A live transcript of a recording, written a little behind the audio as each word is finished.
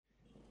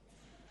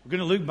We're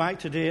going to look back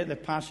today at the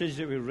passage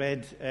that we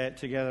read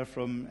together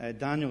from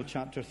Daniel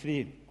chapter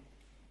 3.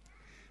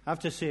 I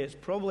have to say, it's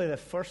probably the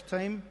first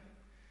time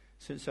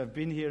since I've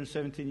been here in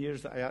 17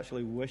 years that I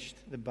actually wished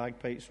the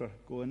bagpipes were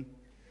going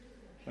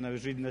when I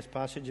was reading this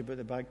passage about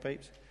the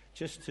bagpipes,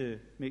 just to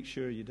make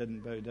sure you didn't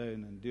bow down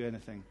and do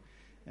anything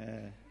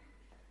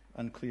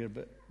unclear.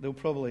 But they'll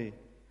probably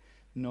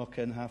knock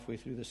in halfway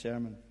through the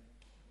sermon.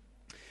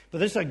 But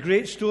this is a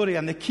great story,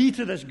 and the key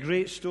to this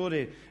great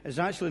story is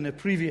actually in the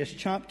previous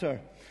chapter,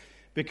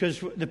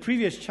 because the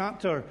previous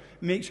chapter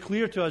makes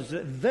clear to us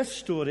that this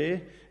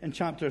story in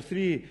chapter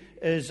 3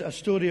 is a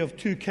story of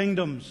two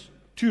kingdoms,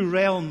 two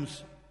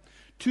realms,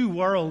 two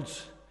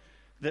worlds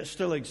that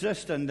still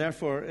exist, and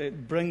therefore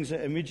it brings it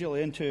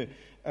immediately into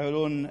our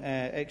own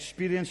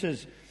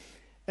experiences.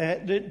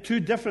 The two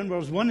different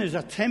worlds. One is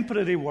a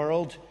temporary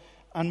world,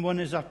 and one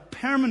is a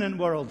permanent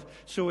world.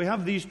 So we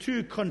have these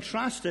two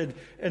contrasted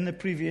in the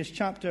previous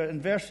chapter. In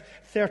verse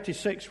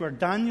 36, where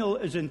Daniel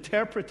is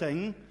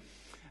interpreting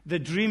the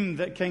dream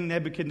that King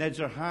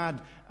Nebuchadnezzar had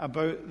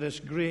about this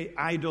great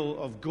idol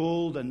of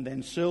gold and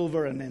then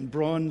silver and then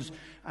bronze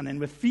and then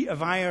with feet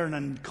of iron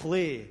and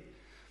clay.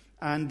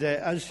 And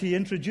as he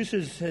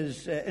introduces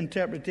his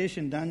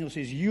interpretation, Daniel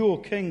says, "You, O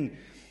king,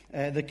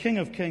 the King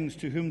of kings,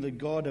 to whom the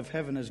God of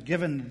heaven has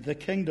given the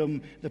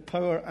kingdom, the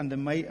power and the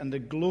might and the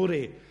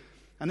glory."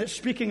 And it's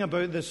speaking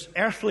about this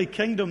earthly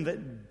kingdom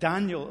that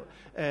Daniel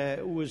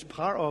was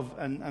part of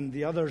and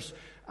the others,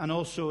 and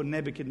also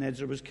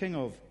Nebuchadnezzar was king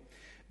of.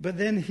 But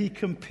then he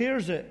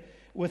compares it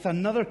with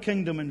another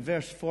kingdom in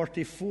verse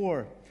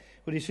 44,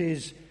 where he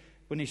says,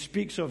 when he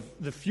speaks of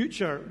the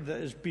future that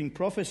is being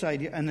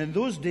prophesied, "And in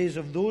those days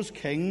of those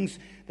kings,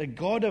 the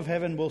God of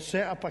heaven will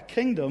set up a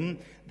kingdom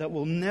that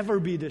will never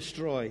be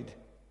destroyed,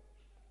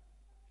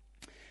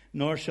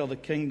 nor shall the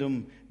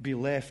kingdom be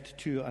left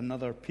to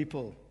another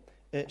people.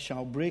 It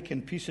shall break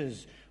in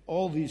pieces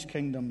all these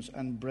kingdoms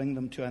and bring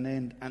them to an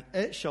end, and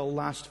it shall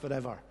last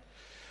forever."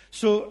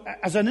 So,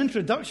 as an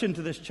introduction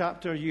to this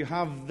chapter, you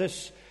have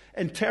this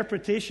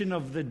interpretation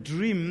of the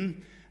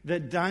dream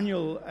that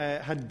Daniel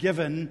had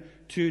given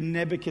to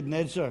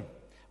Nebuchadnezzar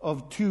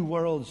of two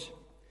worlds.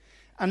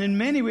 And in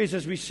many ways,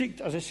 as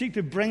I seek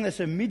to bring this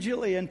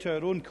immediately into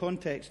our own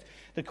context,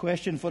 the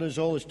question for us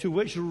all is, to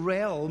which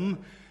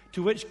realm,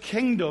 to which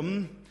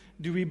kingdom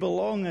do we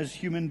belong as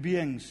human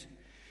beings?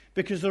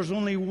 Because there's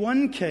only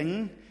one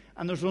king,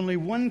 and there's only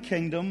one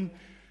kingdom,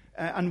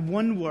 and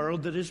one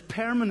world that is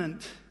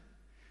permanent.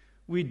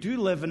 We do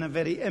live in a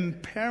very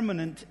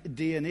impermanent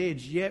day and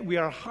age, yet we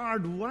are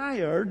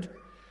hardwired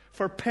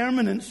for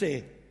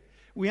permanency.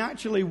 We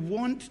actually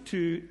want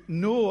to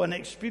know and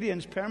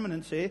experience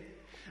permanency,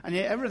 and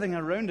yet everything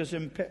around us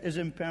is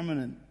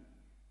impermanent.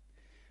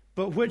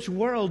 But which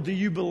world do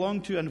you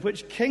belong to, and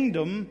which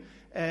kingdom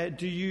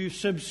do you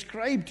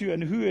subscribe to,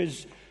 and who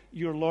is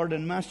your Lord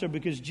and Master?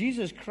 Because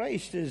Jesus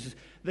Christ is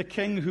the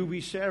King who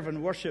we serve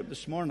and worship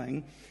this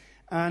morning,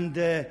 and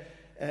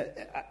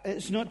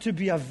it's not to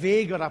be a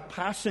vague or a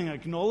passing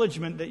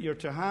acknowledgement that you're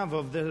to have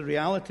of the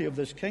reality of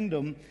this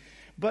kingdom,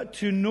 but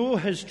to know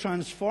his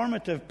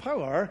transformative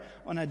power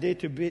on a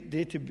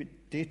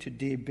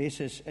day-to-day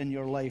basis in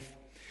your life.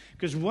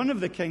 Because one of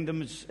the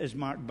kingdoms is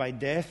marked by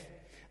death,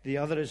 the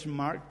other is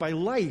marked by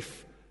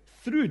life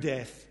through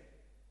death.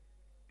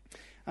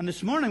 And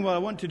this morning, what I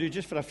want to do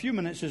just for a few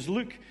minutes is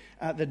look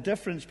at the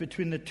difference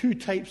between the two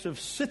types of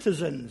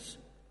citizens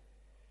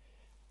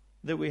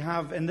that we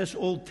have in this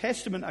Old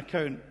Testament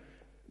account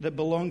that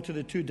belong to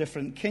the two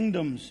different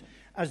kingdoms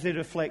as they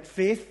reflect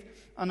faith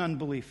and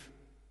unbelief.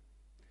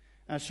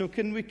 So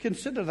can we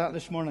consider that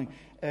this morning?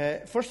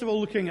 First of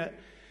all, looking at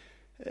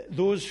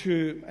those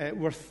who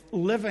were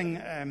living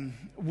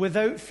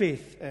without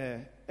faith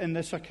in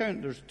this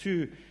account. There's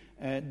two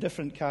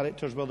different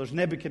characters. Well, there's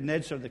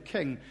Nebuchadnezzar the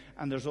king,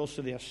 and there's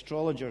also the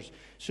astrologers.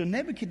 So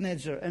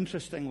Nebuchadnezzar,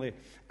 interestingly,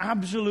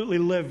 absolutely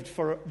lived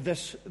for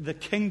the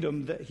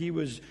kingdom that he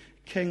was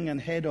king and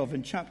head of.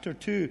 In chapter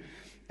 2,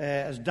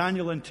 as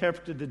Daniel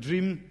interpreted the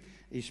dream,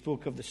 he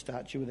spoke of the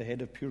statue with the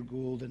head of pure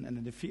gold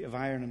and the feet of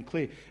iron and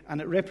clay, and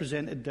it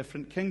represented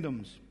different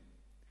kingdoms.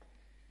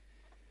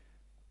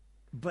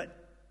 But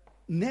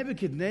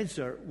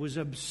Nebuchadnezzar was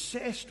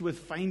obsessed with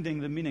finding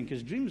the meaning,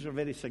 because dreams were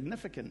very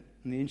significant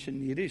in the ancient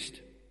Near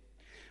East.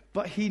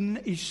 But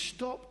he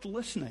stopped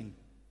listening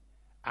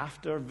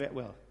after,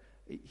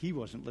 he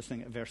wasn't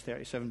listening at verse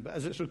 37, but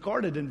as it's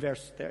recorded in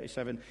verse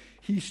 37,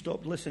 he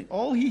stopped listening.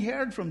 All he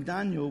heard from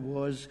Daniel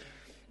was,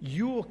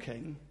 "You, O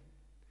king,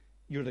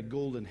 you're the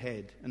golden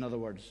head." In other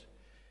words,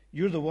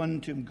 you're the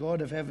one to whom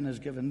God of heaven has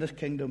given this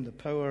kingdom, the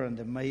power and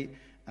the might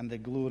and the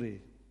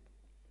glory.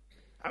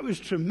 That was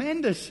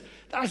tremendous.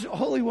 That's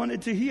all he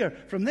wanted to hear.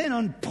 From then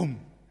on, boom.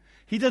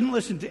 He didn't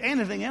listen to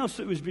anything else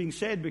that was being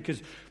said,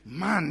 because,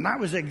 man, that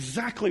was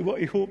exactly what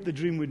he hoped the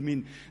dream would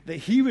mean. That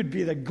he would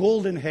be the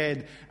golden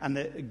head, and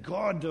the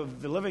God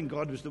of the living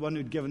God was the one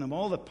who'd given him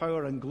all the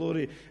power and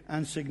glory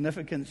and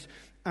significance.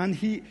 And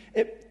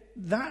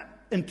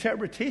that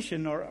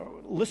interpretation, or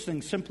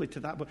listening simply to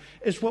that,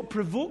 is what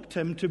provoked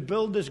him to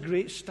build this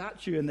great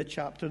statue in the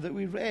chapter that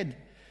we read.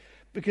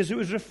 because it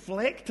was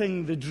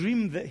reflecting the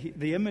dream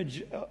the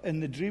image in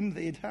the dream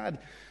that he'd had,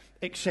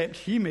 except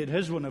he made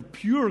his one of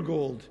pure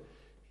gold.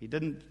 He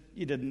didn't,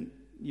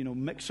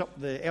 mix up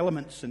the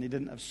elements, and he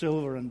didn't have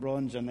silver and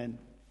bronze and then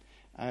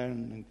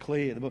iron and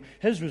clay at the bottom.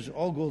 His was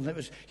all gold, and it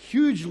was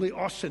hugely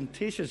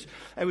ostentatious.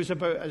 It was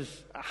about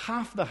as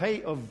half the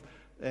height of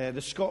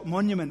the Scott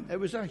Monument. It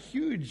was a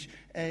huge,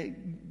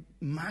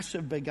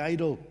 massive big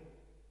idol.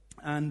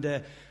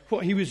 And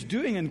what he was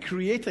doing in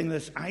creating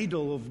this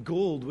idol of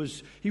gold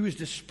was he was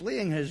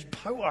displaying his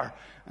power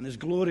and his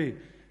glory.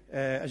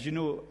 As you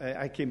know,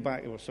 I came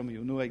back, or some of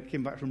you know, I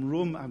came back from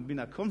Rome. I've been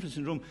at a conference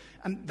in Rome.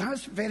 And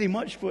that's very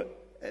much what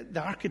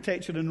the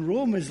architecture in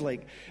Rome is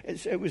like.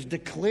 It was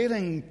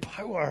declaring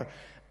power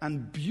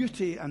and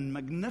beauty and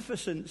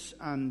magnificence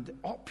and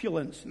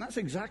opulence. And that's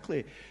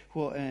exactly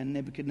what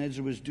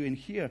Nebuchadnezzar was doing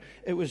here.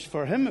 It was,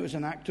 for him, it was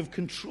an act of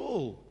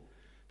control.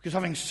 Because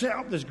having set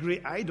up this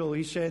great idol,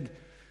 he said,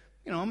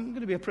 I'm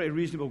going to be a pretty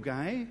reasonable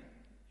guy.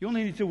 You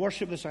only need to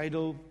worship this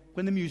idol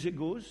when the music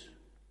goes,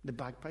 the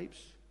bagpipes.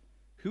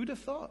 Who would have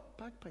thought?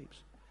 Bagpipes.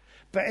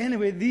 But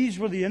anyway, these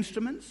were the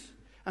instruments.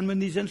 And when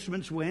these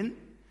instruments went,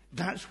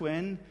 that's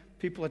when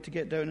people had to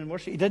get down and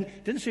worship. He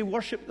didn't say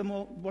worship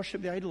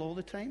the idol all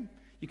the time.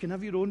 You can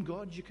have your own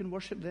gods. You can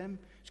worship them.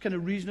 It's kind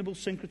of reasonable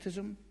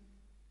syncretism.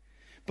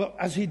 But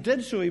as he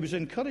did so, he was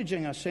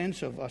encouraging a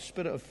sense of a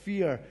spirit of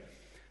fear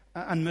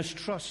and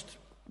mistrust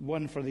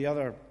one for the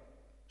other,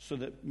 so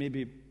that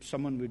maybe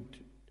someone would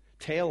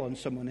tell on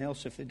someone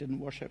else if they didn't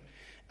worship,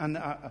 and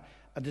a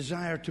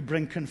desire to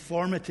bring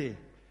conformity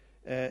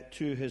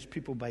to his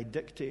people by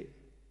dictate.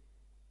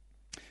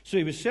 So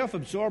he was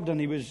self-absorbed, and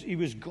he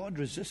was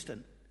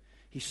God-resistant.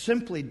 He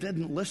simply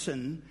didn't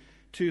listen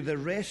to the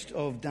rest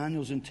of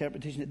Daniel's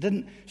interpretation. It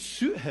didn't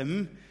suit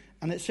him,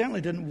 and it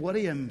certainly didn't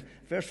worry him.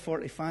 Verse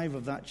 45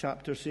 of that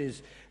chapter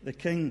says, the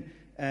king,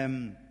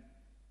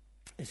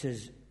 it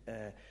says,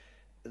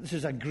 this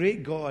is a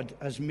great God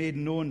has made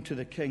known to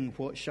the king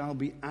what shall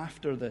be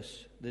after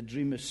this. The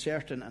dream is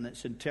certain and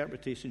its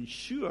interpretation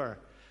sure.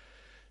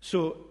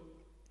 So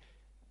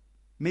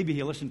maybe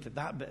he listened to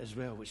that bit as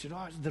well, which said,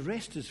 the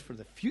rest is for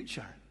the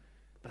future.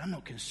 But I'm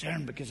not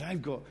concerned because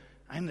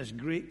I'm this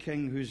great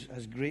king who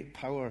has great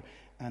power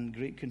and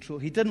great control.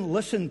 He didn't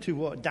listen to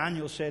what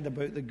Daniel said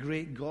about the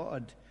great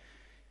God.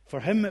 For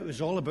him, it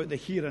was all about the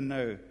here and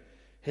now.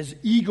 His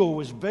ego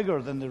was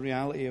bigger than the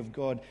reality of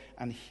God,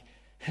 and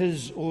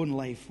his own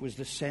life was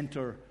the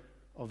center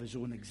of his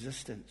own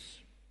existence.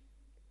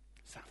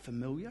 Is that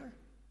familiar?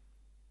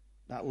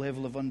 That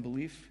level of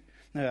unbelief?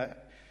 Now,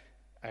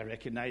 I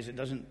recognize it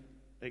doesn't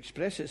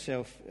express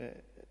itself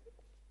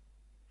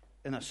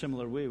in a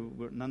similar way.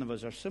 None of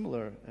us are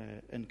similar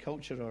in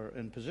culture or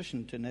in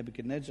position to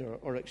Nebuchadnezzar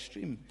or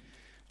extreme.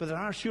 But there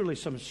are surely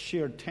some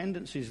shared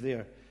tendencies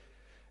there.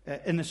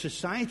 In the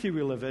society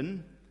we live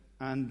in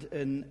and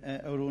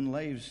in our own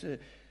lives,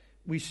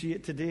 we see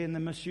it today in the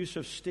misuse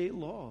of state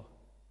law.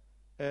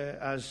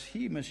 As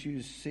he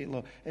misused state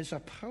law. It's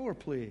a power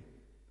play.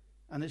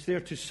 And it's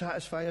there to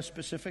satisfy a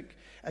specific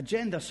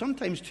agenda,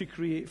 sometimes to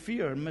create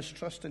fear,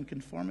 mistrust, and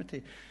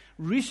conformity.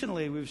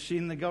 Recently, we've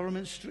seen the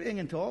government straying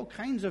into all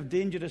kinds of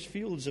dangerous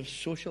fields of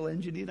social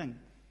engineering,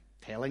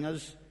 telling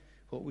us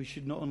what we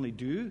should not only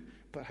do,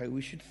 but how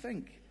we should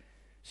think,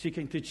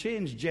 seeking to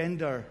change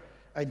gender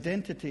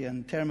identity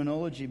and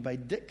terminology by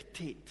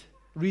dictate,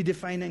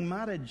 redefining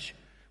marriage,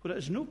 where it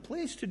has no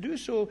place to do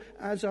so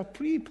as a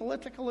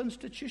pre-political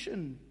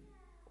institution.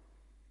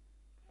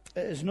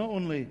 It has not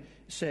only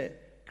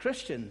set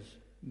Christians,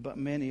 but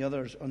many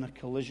others on a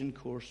collision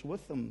course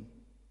with them.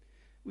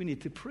 We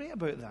need to pray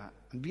about that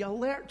and be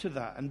alert to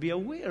that and be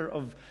aware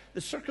of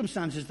the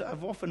circumstances that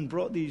have often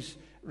brought these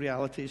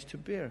realities to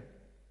bear.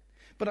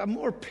 But at a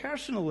more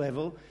personal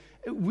level,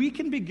 we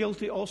can be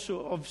guilty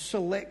also of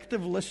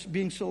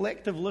being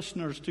selective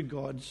listeners to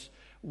God's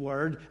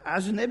word,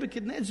 as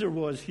Nebuchadnezzar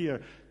was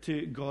here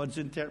to God's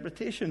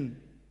interpretation.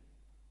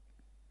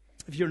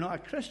 If you're not a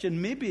Christian,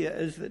 maybe it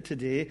is that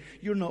today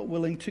you're not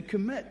willing to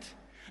commit.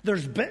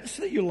 There's bits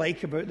that you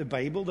like about the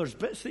Bible, there's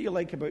bits that you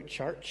like about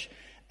church,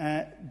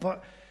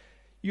 but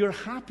you're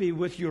happy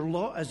with your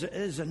lot as it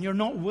is, and you're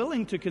not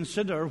willing to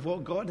consider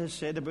what God has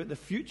said about the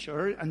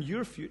future and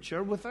your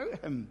future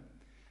without him.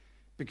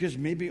 Because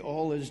maybe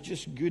all is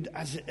just good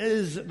as it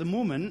is at the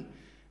moment,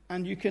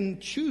 and you can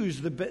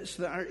choose the bits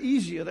that are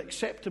easier,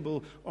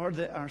 acceptable, or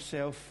that are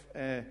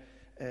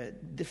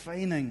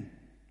self-defining.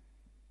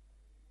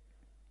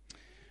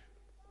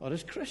 Or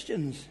as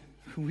Christians,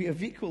 we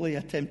have equally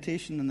a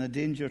temptation and a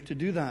danger to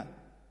do that.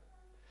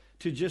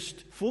 To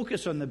just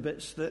focus on the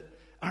bits that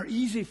are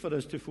easy for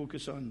us to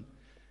focus on,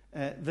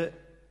 that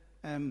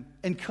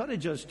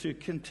encourage us to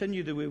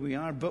continue the way we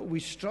are, but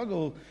we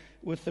struggle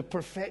with the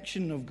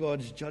perfection of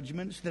God's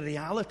judgments, the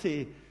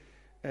reality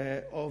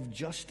of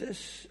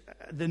justice,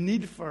 the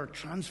need for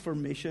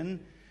transformation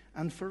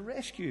and for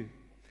rescue,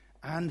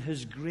 and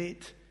his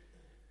great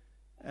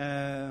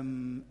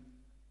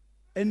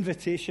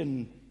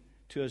invitation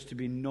to us to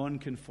be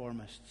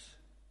nonconformists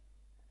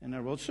in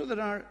our world. So there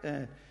are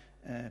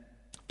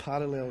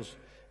parallels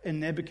in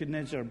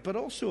Nebuchadnezzar. But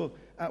also,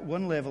 at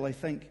one level, I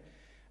think,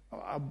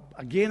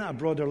 again, at a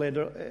broader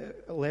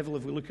level,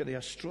 if we look at the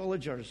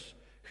astrologers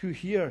who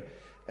here,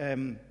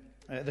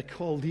 the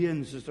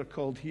Chaldeans, as they're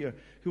called here,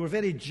 who were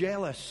very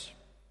jealous.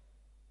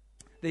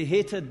 They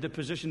hated the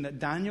position that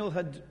Daniel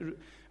had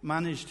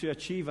managed to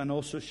achieve, and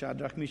also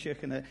Shadrach, Meshach,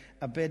 and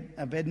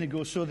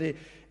Abednego. So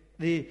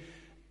they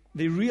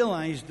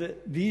realized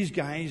that these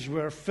guys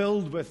were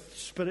filled with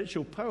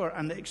spiritual power,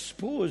 and they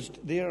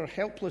exposed their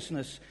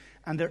helplessness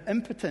and their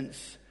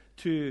impotence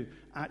to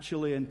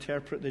actually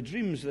interpret the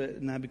dreams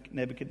that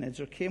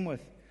Nebuchadnezzar came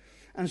with.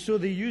 And so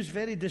they use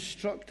very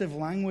destructive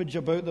language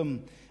about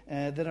them.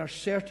 There are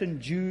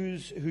certain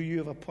Jews who you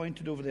have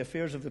appointed over the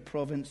affairs of the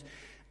province,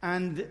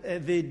 and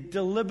they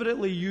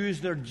deliberately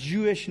use their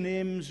Jewish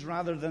names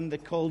rather than the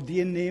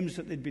Chaldean names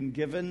that they'd been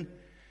given,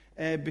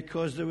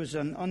 because there was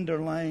an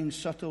underlying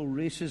subtle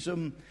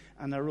racism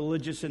and a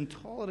religious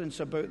intolerance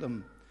about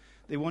them.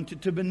 They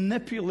wanted to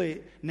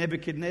manipulate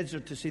Nebuchadnezzar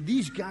to say,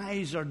 these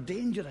guys are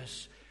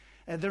dangerous.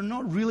 They're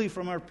not really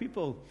from our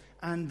people,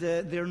 and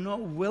they're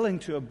not willing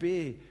to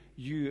obey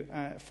you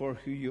for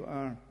who you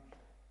are.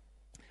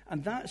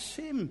 And that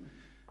same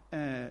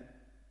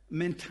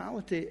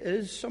mentality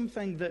is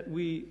something that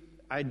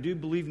I do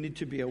believe, need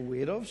to be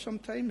aware of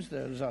sometimes.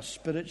 There's a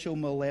spiritual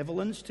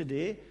malevolence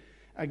today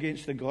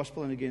against the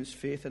gospel and against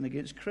faith and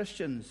against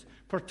Christians,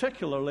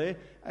 particularly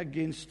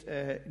against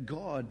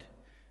God.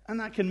 And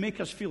that can make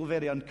us feel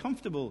very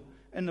uncomfortable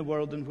in the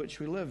world in which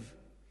we live.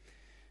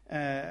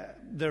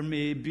 There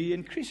may be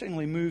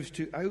increasingly moves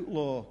to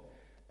outlaw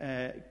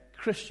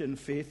Christian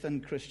faith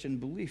and Christian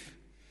belief.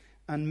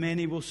 And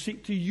many will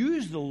seek to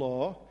use the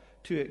law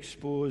to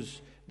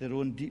expose their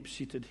own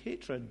deep-seated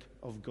hatred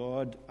of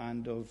God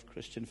and of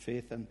Christian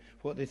faith and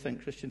what they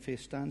think Christian faith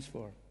stands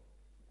for.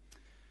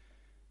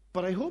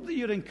 But I hope that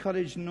you're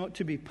encouraged not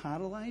to be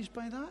paralyzed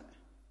by that,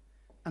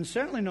 and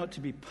certainly not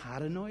to be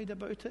paranoid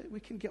about it. We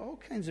can get all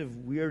kinds of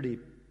weirdy,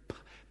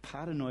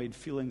 paranoid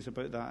feelings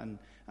about that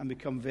and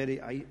become very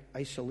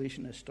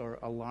isolationist or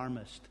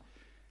alarmist.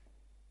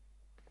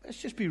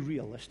 Let's just be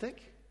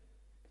realistic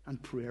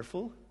and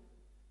prayerful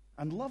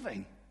and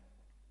loving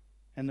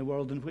in the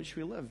world in which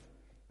we live,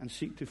 and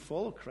seek to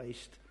follow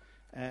Christ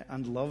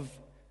and love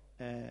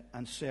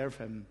and serve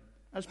him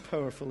as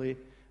powerfully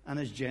and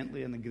as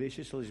gently and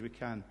graciously as we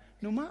can,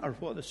 no matter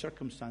what the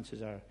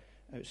circumstances are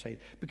outside.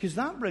 Because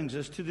that brings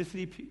us to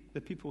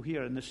the people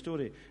here in the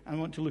story, and I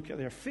want to look at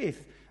their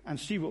faith and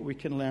see what we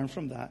can learn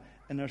from that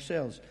in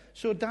ourselves.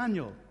 So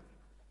Daniel.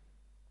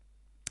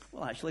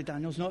 Well, actually,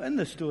 Daniel's not in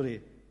the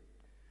story.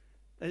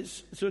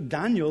 So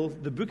Daniel,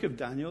 the book of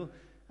Daniel,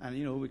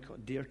 and we call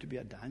it Dare to be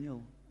a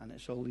Daniel, and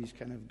it's all these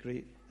kind of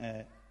great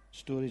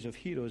stories of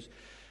heroes.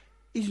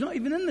 He's not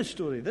even in the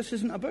story. This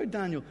isn't about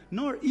Daniel,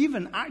 nor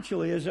even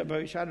actually is it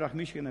about Shadrach,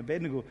 Meshach, and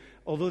Abednego,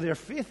 although their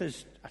faith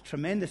is a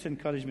tremendous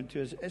encouragement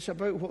to us. It's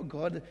about what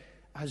God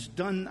has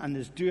done and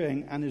is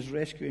doing and his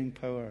rescuing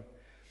power.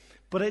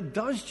 But it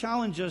does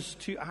challenge us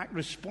to act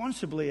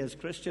responsibly as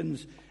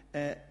Christians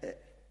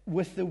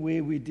with the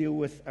way we deal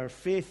with our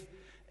faith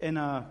in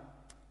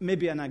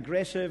maybe an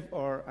aggressive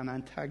or an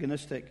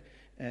antagonistic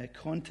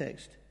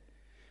context.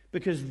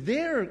 Because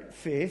their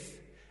faith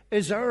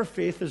is our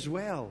faith as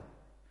well.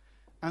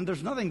 And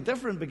there's nothing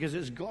different, because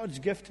it's God's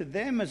gift to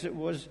them as it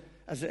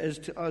is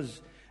to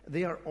us.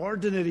 They are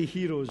ordinary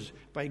heroes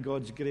by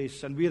God's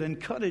grace, and we are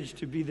encouraged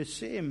to be the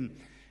same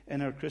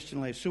in our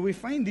Christian life. So we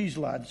find these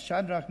lads,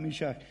 Shadrach,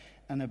 Meshach,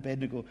 and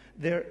Abednego.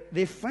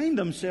 They find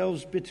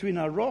themselves between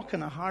a rock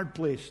and a hard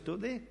place,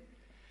 don't they?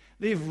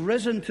 They've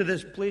risen to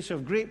this place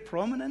of great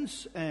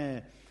prominence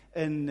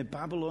in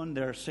Babylon.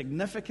 They're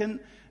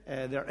significant,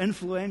 they're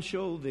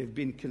influential, they've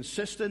been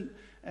consistent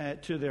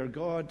to their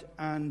God,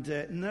 and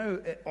now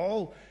it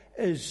all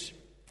is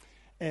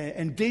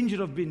in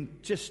danger of being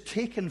just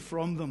taken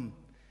from them,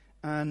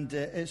 and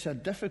it's a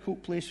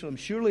difficult place for them.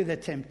 Surely the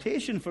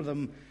temptation for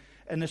them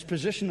in this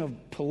position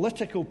of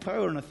political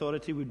power and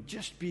authority would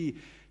just be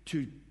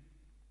to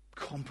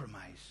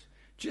compromise,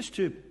 just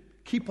to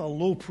keep a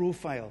low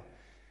profile.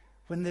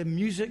 When the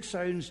music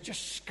sounds,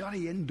 just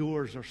scurry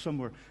indoors or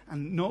somewhere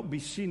and not be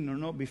seen or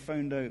not be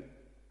found out.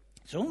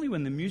 It's only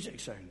when the music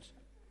sounds.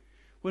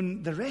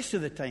 When the rest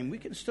of the time, we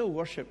can still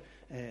worship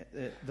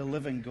the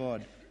living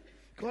God.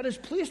 God has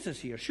placed us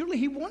here. Surely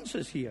he wants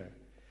us here.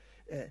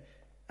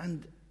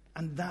 And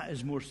that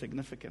is more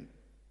significant.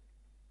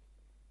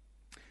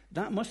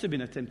 That must have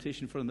been a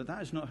temptation for them, but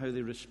that is not how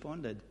they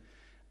responded.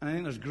 And I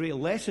think there's great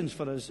lessons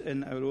for us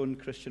in our own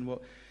Christian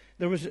walk.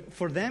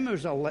 For them,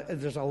 there's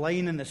a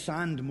line in the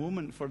sand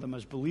moment for them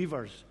as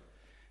believers.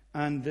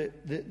 And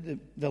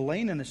the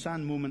line in the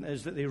sand moment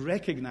is that they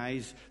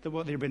recognize that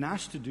what they've been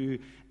asked to do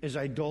is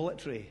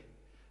idolatry.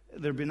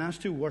 They've been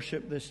asked to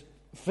worship this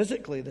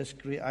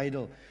great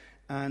idol.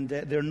 And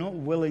they're not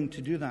willing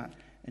to do that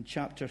in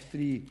chapter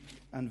 3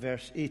 and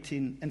verse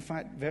 18. In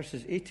fact,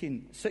 verses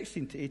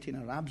 16 to 18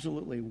 are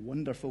absolutely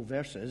wonderful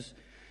verses.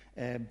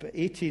 But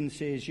 18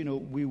 says,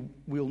 we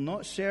will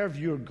not serve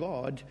your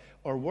God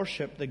or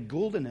worship the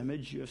golden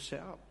image you have set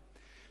up.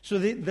 So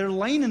their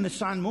line in the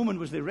sand moment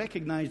was they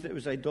recognized that it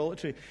was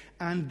idolatry.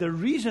 And the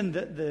reason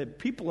that the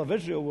people of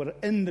Israel were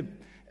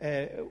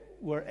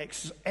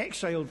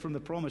exiled from the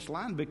promised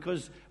land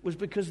was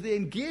because they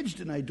engaged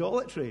in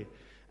idolatry.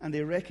 And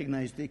they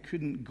recognized they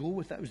couldn't go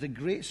with that. It was the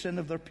great sin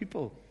of their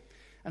people.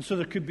 And so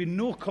there could be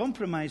no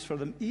compromise for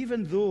them,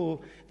 even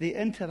though they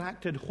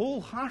interacted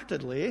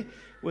wholeheartedly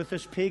with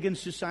this pagan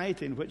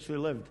society in which they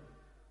lived.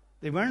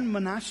 They weren't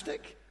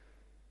monastic.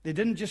 They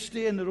didn't just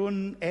stay in their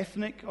own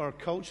ethnic or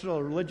cultural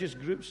or religious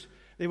groups.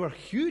 They were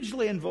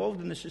hugely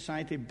involved in the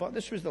society, but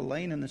this was the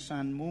line in the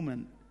sand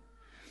moment.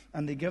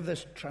 And they give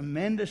this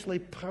tremendously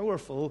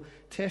powerful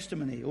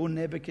testimony. O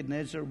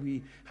Nebuchadnezzar,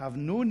 we have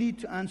no need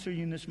to answer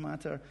you in this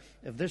matter.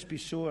 If this be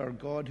so, our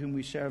God whom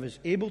we serve is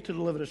able to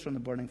deliver us from the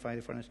burning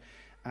fiery furnace,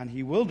 and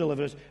he will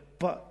deliver us.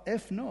 But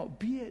if not,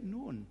 be it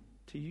known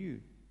to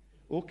you,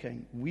 O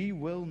king, we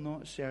will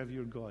not serve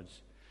your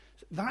gods.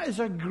 That is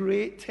a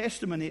great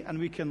testimony, and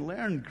we can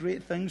learn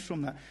great things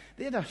from that.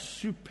 They had a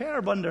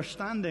superb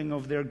understanding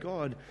of their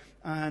God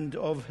and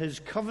of his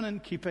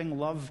covenant-keeping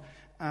love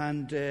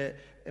and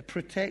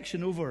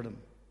protection over them.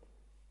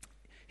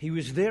 He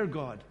was their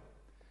God,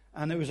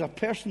 and it was a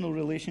personal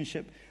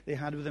relationship they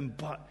had with him,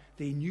 but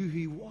they knew who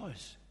he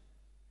was.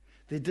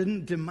 They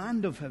didn't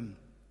demand of him.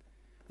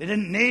 They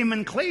didn't name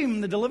and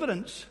claim the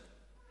deliverance.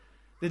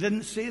 They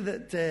didn't say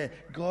that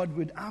God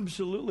would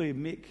absolutely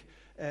make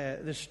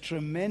this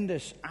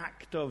tremendous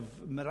act of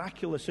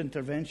miraculous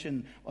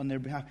intervention on their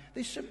behalf.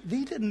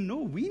 They didn't know.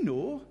 We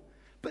know,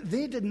 but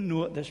they didn't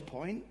know at this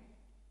point.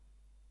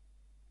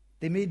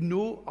 They made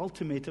no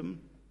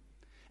ultimatum.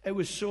 It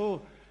was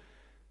so,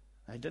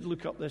 I did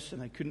look up this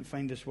and I couldn't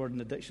find this word in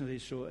the dictionary,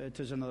 so it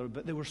is another,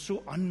 but they were so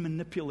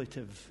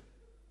unmanipulative.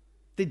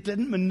 They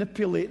didn't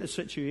manipulate the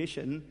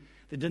situation.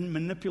 They didn't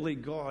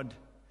manipulate God.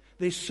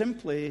 They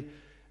simply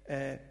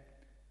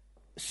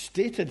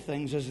stated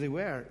things as they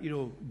were. You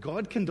know,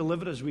 God can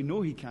deliver us, we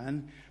know he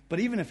can, but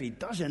even if he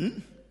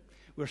doesn't,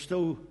 we're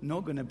still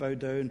not going to bow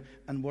down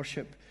and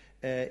worship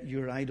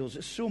your idols.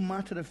 It's so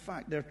matter of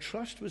fact. Their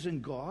trust was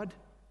in God,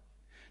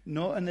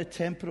 not in the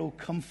temporal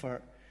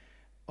comfort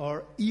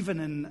or even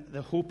in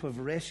the hope of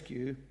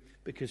rescue,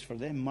 because for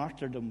them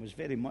martyrdom was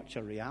very much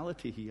a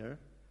reality here.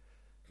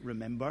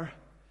 Remember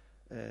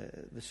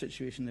the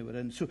situation they were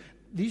in. So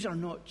these are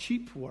not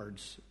cheap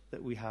words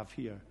that we have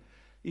here.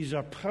 These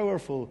are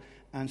powerful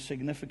and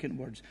significant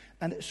words.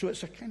 And so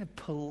it's a kind of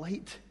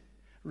polite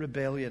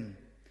rebellion.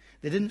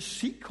 They didn't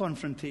seek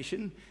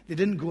confrontation. They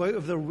didn't go out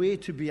of their way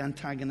to be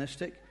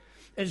antagonistic.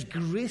 It's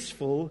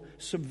graceful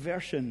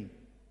subversion.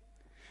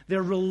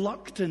 They're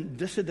reluctant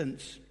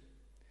dissidents.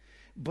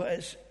 But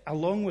it's,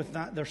 along with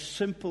that, they're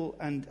simple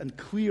and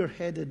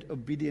clear-headed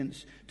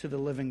obedience to the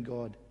living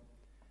God.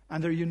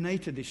 And they're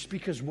united. They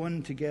speak as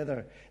one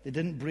together. They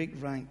didn't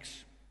break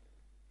ranks.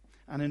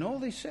 And in all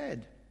they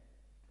said,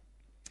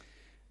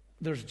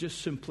 there's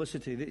just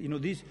simplicity. You know,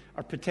 these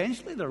are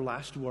potentially their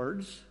last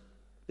words.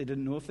 They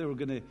didn't know if they were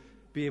going to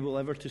be able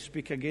ever to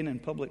speak again in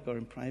public or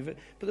in private.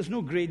 But there's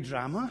no great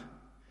drama,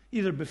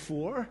 either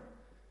before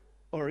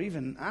or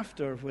even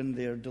after when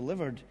they're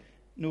delivered.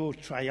 No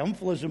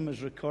triumphalism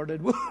is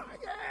recorded.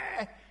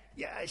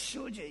 Yeah, I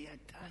showed you. Yeah,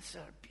 that's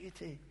our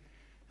beauty.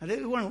 And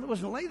it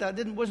wasn't like that.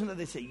 It wasn't that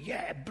they say,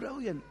 yeah,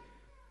 brilliant.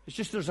 It's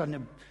just there's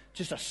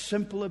just a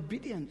simple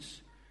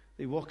obedience.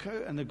 They walk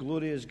out and the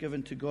glory is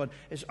given to God.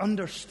 It's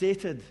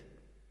understated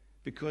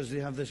because they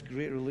have this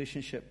great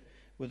relationship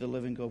with the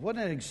living God. What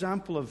an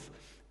example of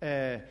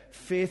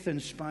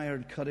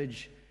faith-inspired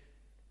courage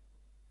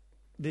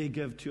they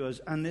give to us.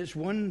 And it's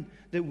one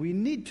that we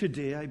need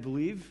today, I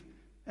believe,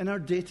 in our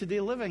day-to-day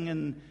living,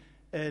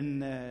 in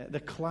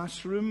the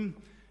classroom,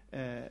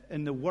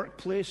 in the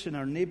workplace, in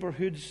our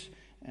neighborhoods,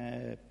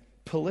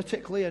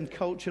 politically and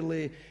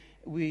culturally.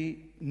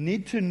 We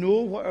need to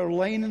know what our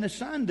line in the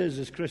sand is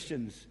as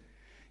Christians.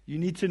 You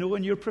need to know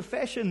in your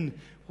profession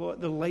what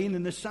the line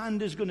in the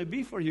sand is going to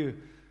be for you,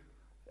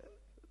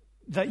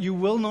 that you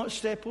will not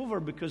step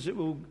over because it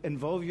will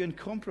involve you in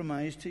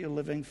compromise to your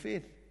living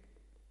faith.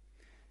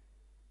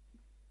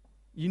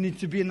 You need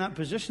to be in that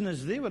position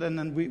as they were in,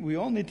 and we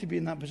all need to be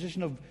in that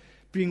position of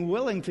being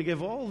willing to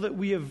give all that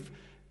we have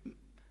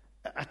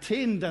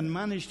attained and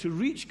managed to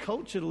reach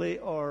culturally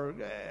or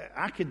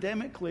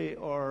academically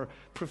or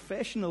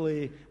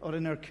professionally or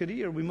in our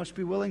career. We must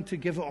be willing to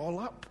give it all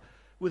up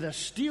with a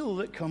steel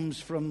that comes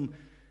from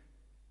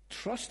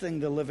trusting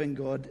the living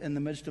God in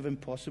the midst of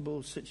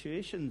impossible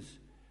situations.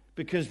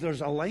 Because there's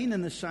a line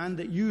in the sand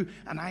that you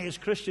and I as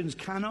Christians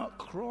cannot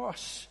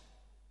cross.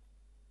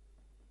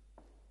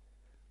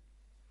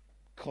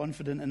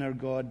 Confident in our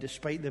God,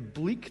 despite the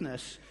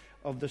bleakness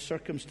of the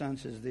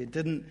circumstances. They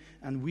didn't,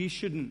 and we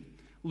shouldn't,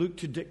 look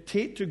to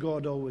dictate to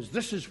God always,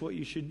 this is what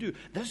you should do.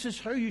 This is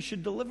how you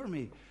should deliver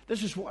me.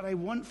 This is what I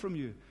want from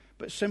you.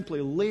 But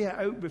simply lay it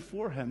out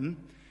before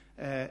him,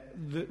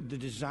 the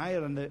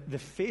desire and the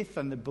faith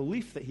and the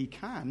belief that he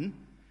can,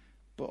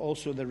 but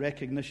also the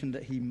recognition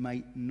that he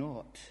might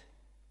not.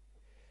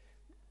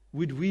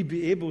 Would we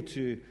be able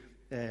to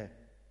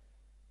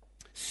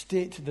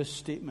state this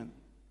statement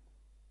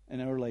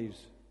in our lives?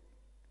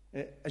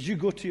 As you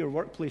go to your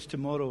workplace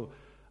tomorrow,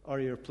 or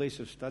your place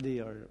of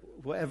study, or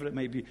whatever it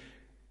might be,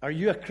 are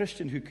you a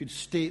Christian who could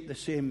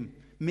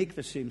make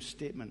the same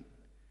statement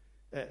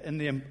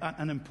in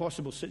an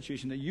impossible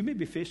situation that you may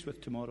be faced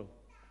with tomorrow?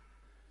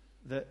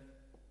 That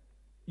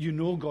you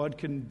know God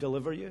can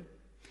deliver you.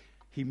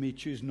 He may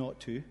choose not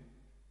to.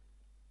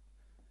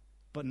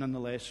 But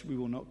nonetheless, we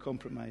will not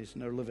compromise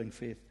in our living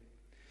faith.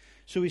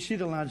 So we see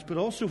the lads, but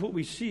also what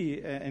we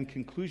see in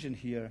conclusion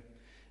here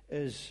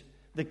is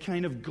the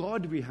kind of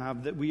God we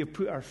have that we have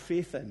put our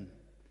faith in,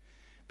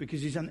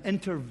 because he's an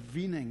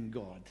intervening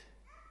God.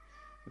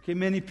 Okay,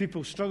 many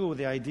people struggle with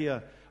the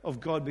idea of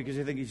God because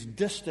they think he's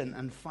distant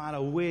and far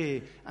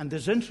away and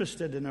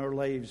disinterested in our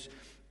lives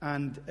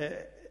and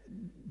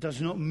does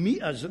not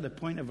meet us at the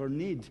point of our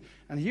need.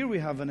 And here we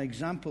have an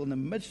example in the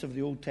midst of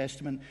the Old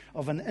Testament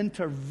of an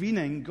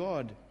intervening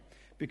God,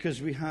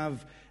 because we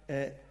have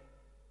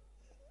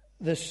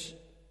this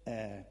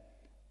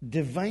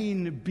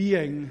divine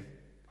being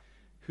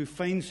who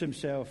finds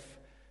himself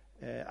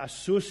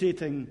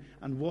associating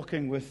and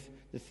walking with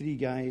the three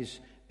guys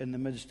in the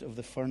midst of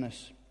the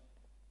furnace.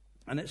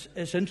 And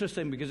it's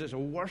interesting because it's a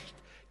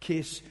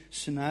worst-case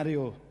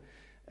scenario.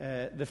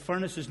 The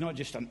furnace is not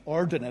just an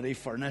ordinary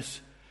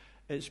furnace.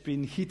 It's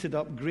been heated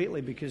up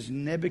greatly because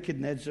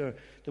Nebuchadnezzar,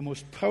 the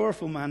most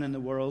powerful man in the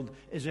world,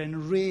 is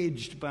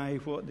enraged by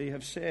what they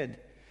have said.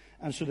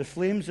 And so the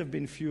flames have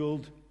been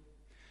fueled.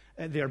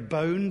 They're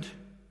bound.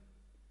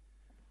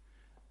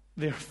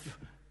 They're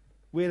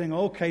wearing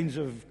all kinds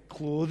of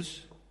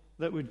clothes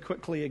that would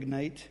quickly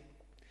ignite.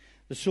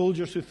 The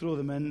soldiers who throw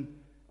them in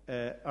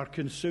are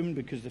consumed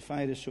because the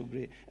fire is so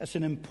great. It's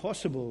an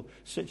impossible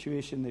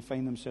situation they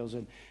find themselves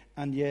in.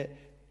 And yet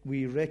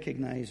we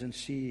recognize and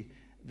see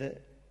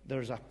that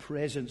there's a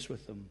presence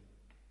with them.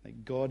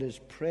 Like God is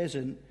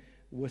present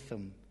with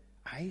them.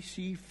 I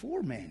see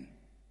 4 men,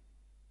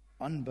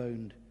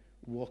 unbound,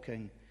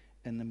 walking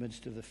in the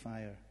midst of the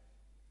fire.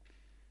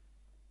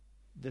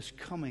 This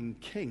coming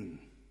king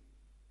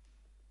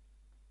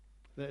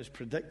that is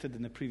predicted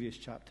in the previous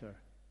chapter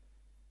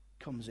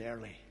comes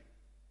early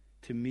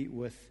to meet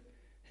with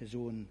his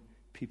own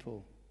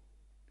people.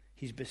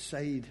 He's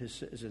beside his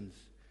citizens.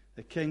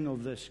 The king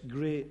of this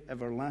great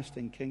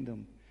everlasting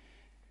kingdom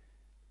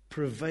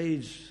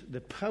provides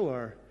the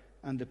power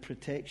and the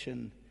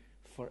protection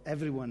for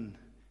everyone,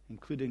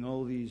 including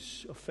all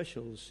these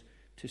officials,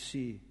 to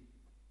see.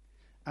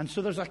 And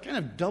so there's a kind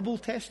of double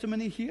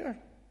testimony here.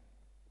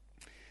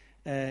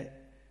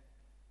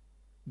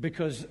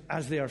 Because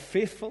as they are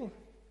faithful,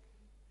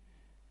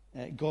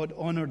 God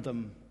honored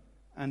them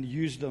and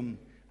used them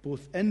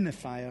both in the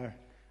fire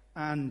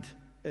and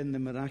in the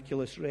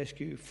miraculous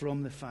rescue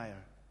from the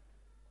fire.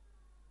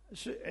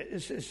 So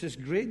it's this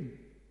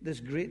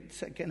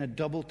great kind of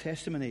double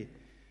testimony.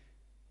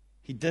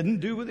 He didn't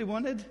do what they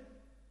wanted,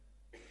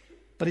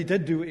 but he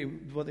did do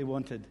what they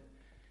wanted.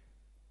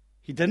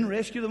 He didn't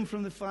rescue them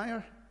from the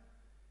fire,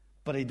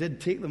 but he did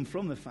take them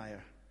from the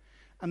fire.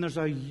 And there's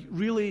a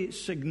really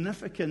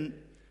significant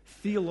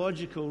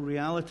theological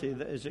reality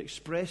that is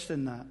expressed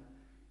in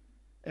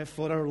that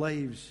for our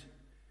lives,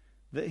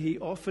 that he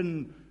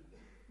often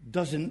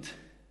doesn't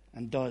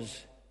and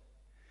does.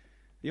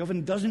 He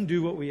often doesn't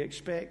do what we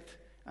expect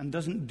and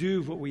doesn't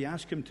do what we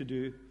ask him to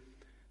do.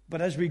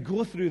 But as we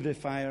go through the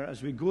fire,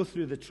 as we go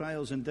through the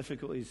trials and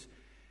difficulties,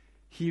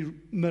 he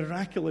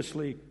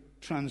miraculously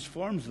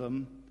transforms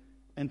them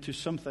into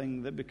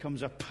something that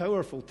becomes a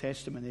powerful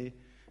testimony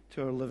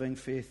to our living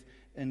faith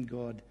in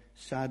God.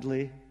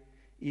 Sadly,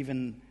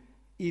 even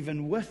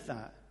with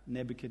that,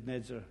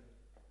 Nebuchadnezzar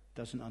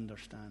doesn't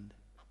understand.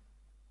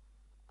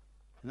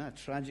 And that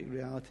tragic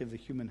reality of the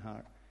human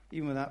heart,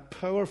 even with that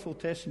powerful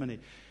testimony,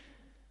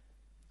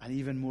 and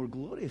even more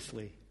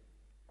gloriously,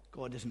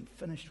 God isn't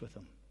finished with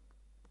him,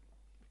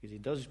 because he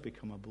does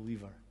become a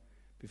believer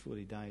before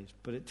he dies.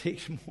 But it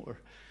takes more,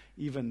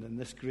 even than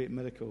this great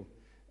miracle,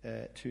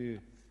 to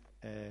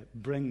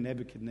bring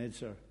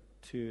Nebuchadnezzar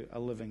to a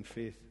living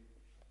faith.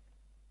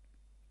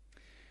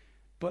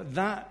 But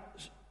that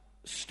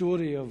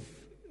story of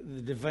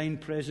the divine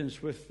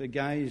presence with the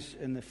guys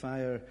in the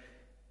fire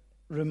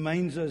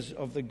reminds us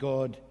of the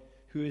God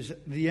who is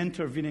the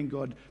intervening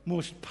God,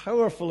 most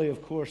powerfully,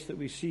 of course, that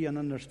we see and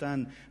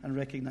understand and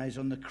recognize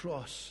on the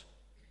cross.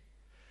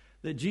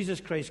 That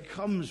Jesus Christ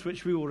comes,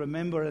 which we will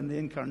remember in the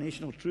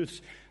incarnational truths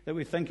that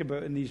we think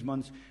about in these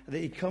months, that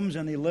he comes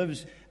and he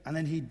lives and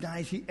then he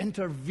dies. He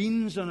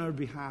intervenes on our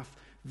behalf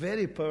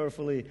very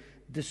powerfully,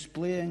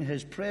 displaying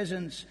his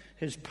presence,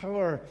 his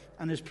power,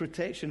 and his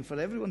protection for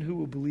everyone who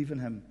will believe in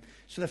him.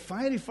 So the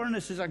fiery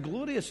furnace is a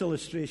glorious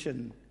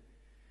illustration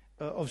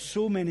of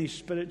so many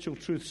spiritual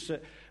truths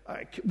that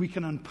we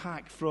can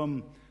unpack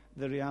from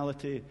the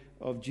reality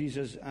of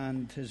Jesus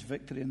and his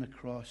victory on the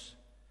cross.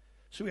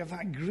 So we have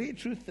that great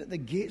truth that the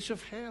gates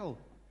of hell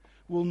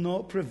will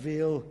not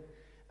prevail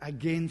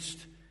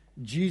against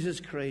Jesus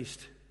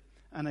Christ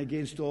and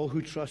against all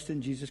who trust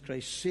in Jesus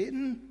Christ.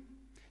 Satan,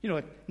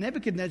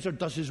 Nebuchadnezzar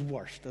does his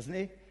worst,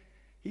 doesn't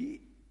he?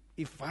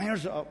 He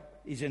fires it up.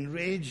 He's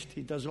enraged.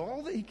 He does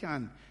all that he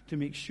can to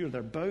make sure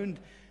they're bound.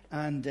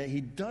 And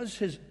he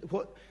does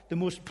what the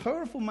most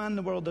powerful man in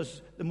the world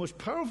does, the most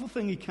powerful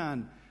thing he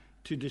can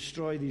to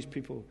destroy these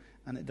people,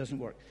 and it doesn't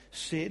work.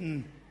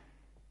 Satan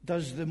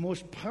does the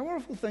most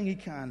powerful thing he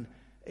can.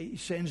 He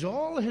sends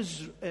all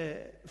his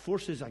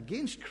forces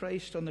against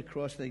Christ on the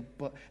cross,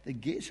 but the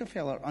gates of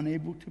hell are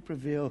unable to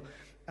prevail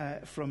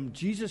from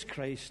Jesus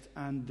Christ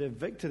and the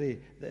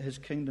victory that his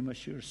kingdom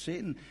assures.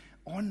 Satan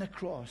on the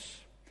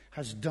cross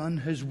has done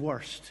his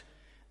worst,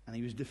 and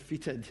he was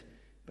defeated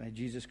by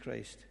Jesus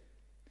Christ.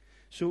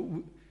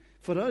 So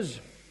for us,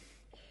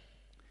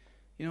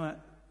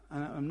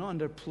 I'm not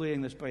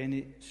underplaying this by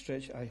any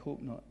stretch, I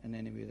hope not in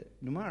any way, that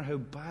no matter how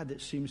bad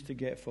it seems to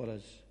get for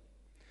us,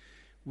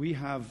 we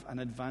have an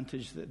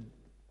advantage that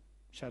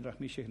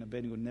Shadrach, Meshach, and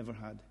Abednego never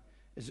had,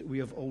 is that we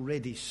have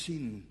already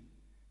seen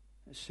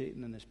that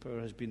Satan and his power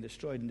has been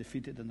destroyed and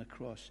defeated on the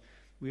cross.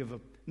 We have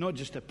not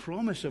just a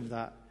promise of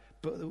that,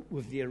 but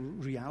with the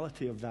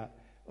reality of that,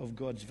 of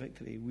God's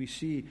victory. We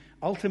see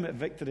ultimate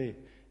victory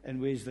in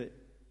ways that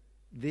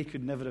they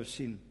could never have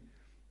seen.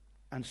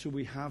 And so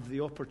we have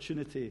the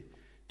opportunity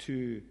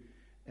to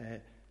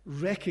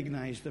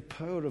recognize the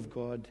power of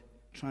God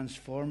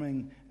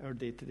transforming our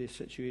day-to-day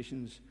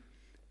situations,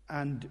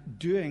 and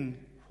doing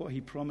what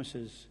he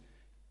promises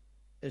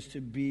is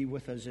to be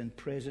with us in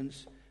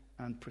presence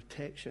and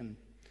protection.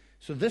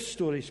 So this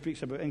story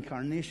speaks about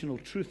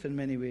incarnational truth in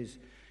many ways,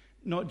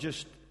 not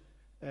just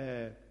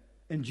in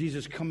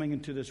Jesus coming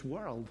into this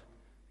world,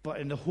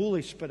 but in the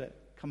Holy Spirit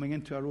coming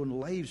into our own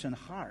lives and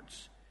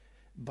hearts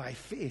by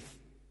faith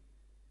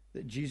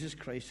that Jesus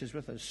Christ is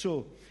with us.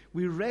 So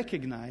we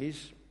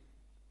recognize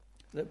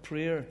that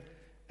prayer,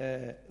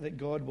 that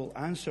God will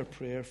answer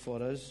prayer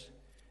for us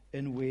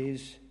in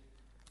ways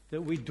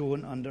that we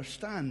don't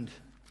understand,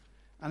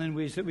 and in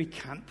ways that we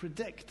can't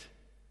predict,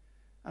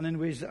 and in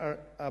ways that are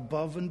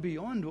above and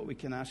beyond what we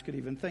can ask or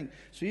even think.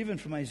 So even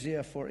from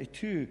Isaiah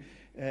 43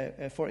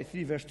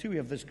 verse 2, we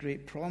have this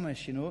great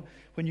promise,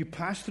 when you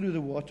pass through the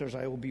waters,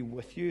 I will be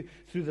with you.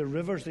 Through the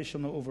rivers, they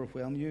shall not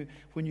overwhelm you.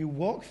 When you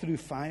walk through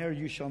fire,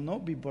 you shall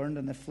not be burned,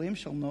 and the flame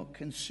shall not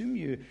consume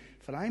you.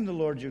 For I am the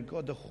Lord your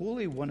God, the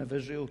Holy One of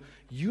Israel,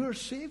 your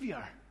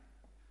Savior.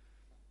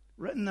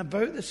 Written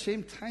about the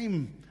same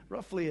time,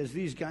 roughly, as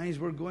these guys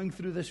were going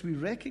through this, we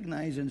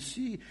recognize and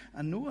see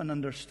and know and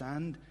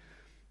understand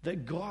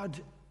that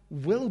God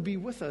will be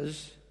with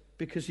us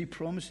because he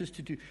promises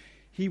to do.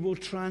 He will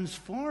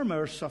transform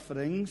our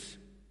sufferings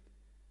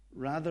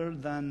rather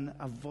than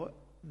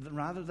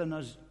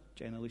us,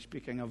 generally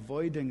speaking,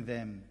 avoiding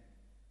them.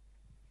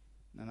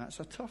 And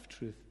that's a tough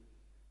truth,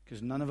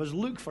 because none of us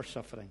look for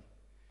suffering.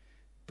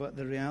 But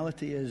the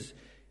reality is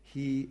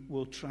he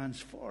will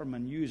transform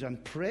and use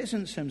and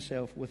presence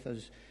himself with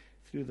us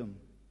through them.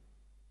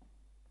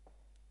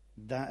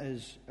 That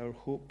is our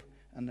hope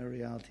and our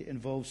reality. It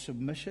involves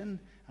submission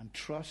and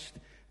trust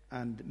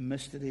and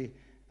mystery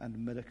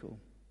and miracle.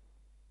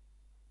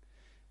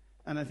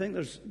 And I think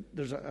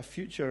there's a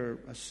future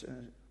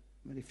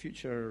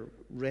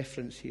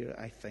reference here,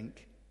 I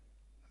think.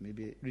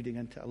 Maybe reading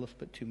into it a little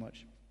bit too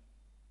much.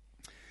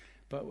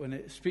 But when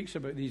it speaks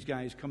about these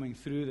guys coming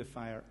through the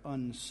fire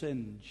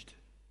unsinged,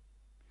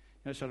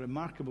 it's a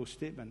remarkable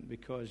statement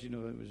because, it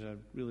was a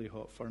really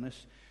hot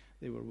furnace.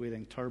 They were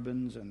wearing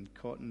turbans and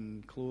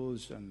cotton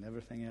clothes and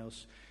everything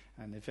else.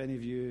 And if any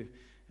of you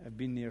have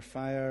been near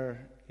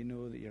fire, you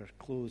know that your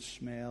clothes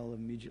smell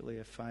immediately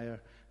of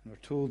fire. And we're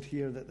told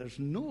here that there's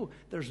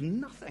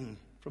nothing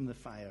from the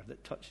fire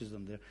that touches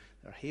them.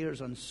 Their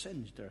hair's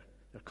unsinged. Their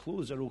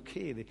clothes are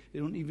okay. They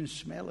don't even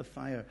smell of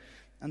fire.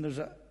 And there's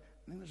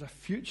a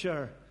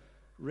future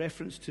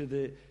reference to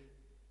the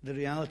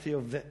reality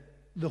of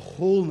the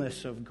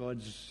wholeness of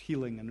God's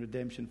healing and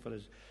redemption for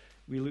us.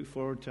 We look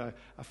forward to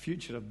a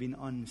future of being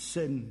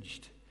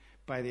unsinged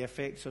by the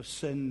effects of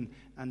sin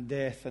and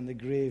death and the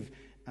grave,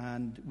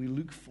 and we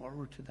look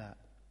forward to that.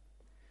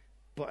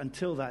 But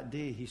until that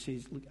day, he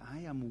says, look, I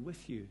am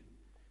with you.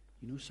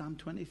 You know Psalm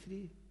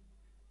 23?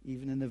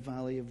 Even in the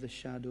valley of the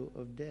shadow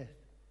of death.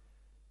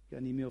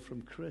 Got an email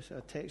from Chris,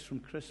 a text from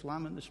Chris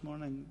Lamont this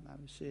morning. I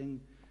was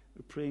saying,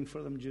 we're praying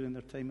for them during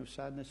their time of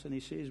sadness, and he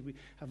says, we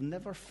have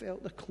never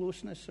felt the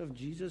closeness of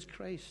Jesus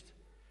Christ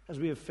as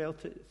we have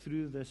felt it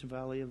through this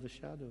valley of the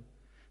shadow.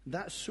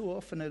 That's so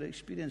often our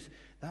experience.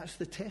 That's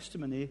the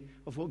testimony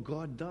of what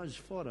God does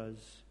for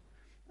us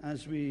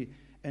as we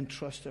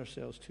entrust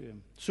ourselves to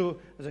him. So,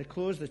 as I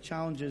close, the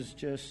challenge is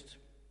just,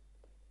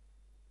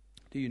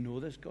 do you know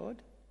this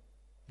God?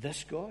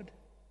 This God?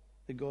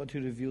 The God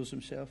who reveals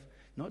himself?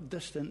 Not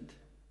distant,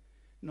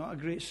 not a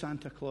great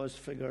Santa Claus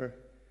figure,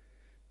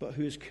 but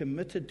who is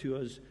committed to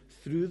us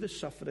through the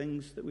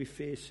sufferings that we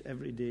face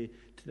every day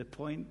to the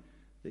point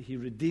that he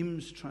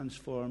redeems,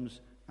 transforms,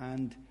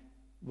 and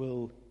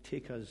will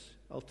take us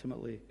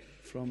ultimately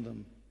from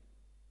them.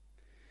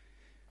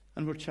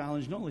 And we're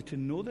challenged not only to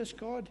know this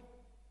God,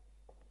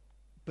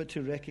 but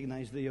to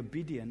recognize the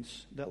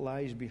obedience that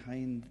lies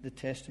behind the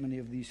testimony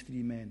of these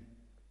three men.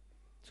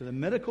 So the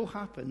miracle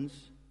happens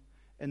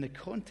in the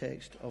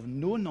context of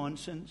no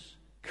nonsense,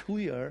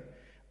 clear,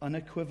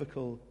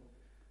 unequivocal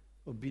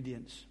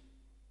obedience.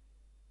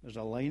 There's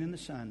a line in the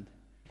sand.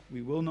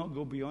 We will not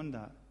go beyond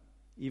that,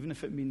 even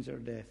if it means our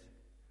death.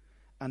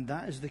 And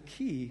that is the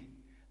key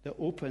that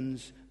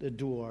opens the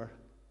door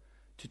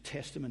to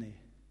testimony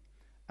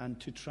and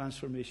to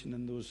transformation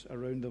in those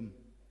around them.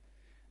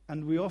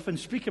 And we often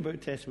speak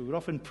about testimony. We're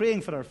often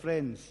praying for our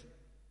friends.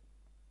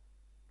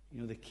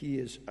 The key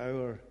is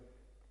our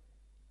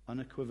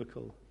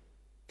unequivocal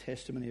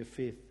testimony of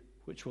faith,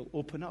 which will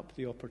open up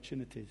the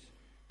opportunities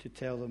to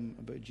tell them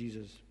about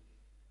Jesus.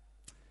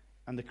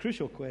 And the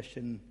crucial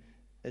question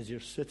is your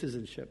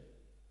citizenship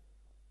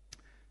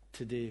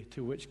today.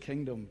 To which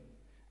kingdom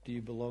do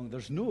you belong?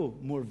 There's no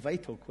more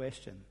vital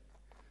question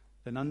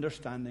than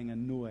understanding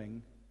and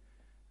knowing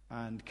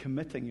and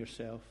committing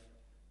yourself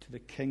to the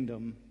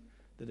kingdom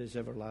that is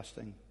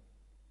everlasting,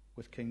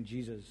 with King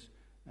Jesus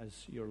as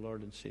your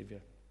Lord and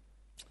Savior.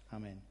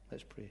 Amen.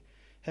 Let's pray.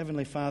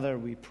 Heavenly Father,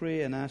 we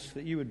pray and ask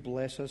that you would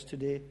bless us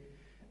today,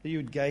 that you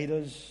would guide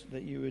us,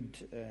 that you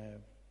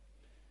would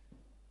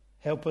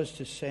help us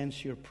to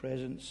sense your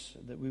presence,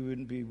 that we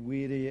wouldn't be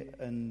weary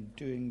in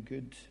doing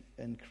good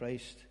in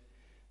Christ,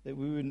 that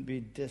we wouldn't be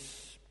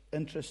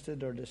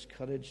disinterested or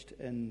discouraged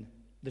in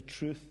the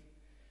truth,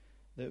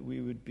 that we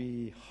would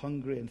be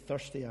hungry and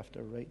thirsty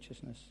after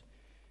righteousness.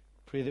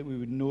 Pray that we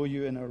would know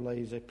you in our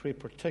lives. I pray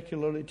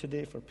particularly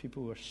today for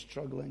people who are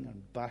struggling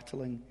and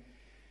battling,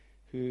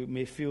 who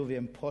may feel the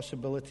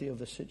impossibility of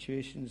the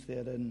situations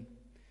they're in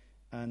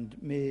and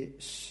may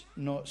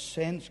not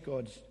sense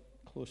God's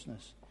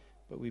closeness.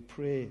 But we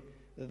pray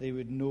that they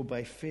would know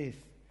by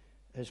faith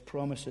his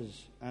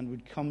promises and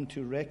would come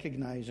to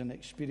recognize and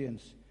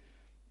experience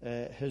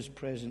his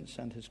presence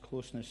and his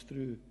closeness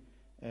through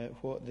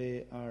what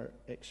they are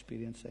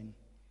experiencing.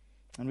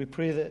 And we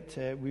pray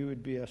that we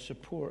would be a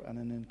support and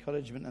an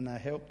encouragement and a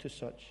help to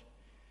such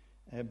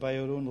by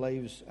our own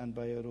lives and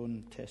by our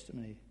own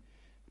testimony.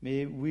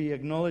 May we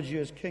acknowledge you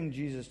as King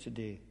Jesus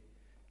today,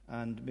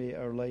 and may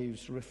our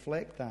lives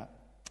reflect that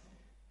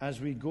as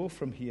we go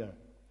from here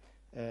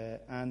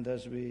and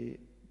as we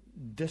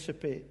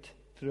dissipate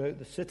throughout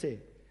the city.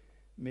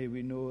 May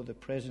we know the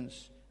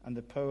presence and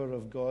the power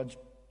of God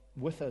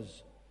with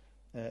us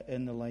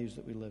in the lives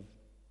that we live.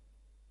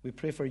 We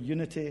pray for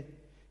unity,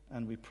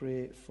 and we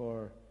pray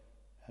for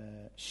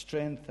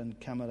strength and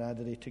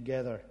camaraderie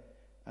together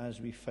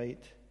as we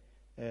fight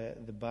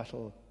the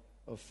battle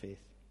of faith.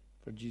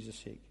 For Jesus'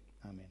 sake,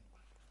 amen.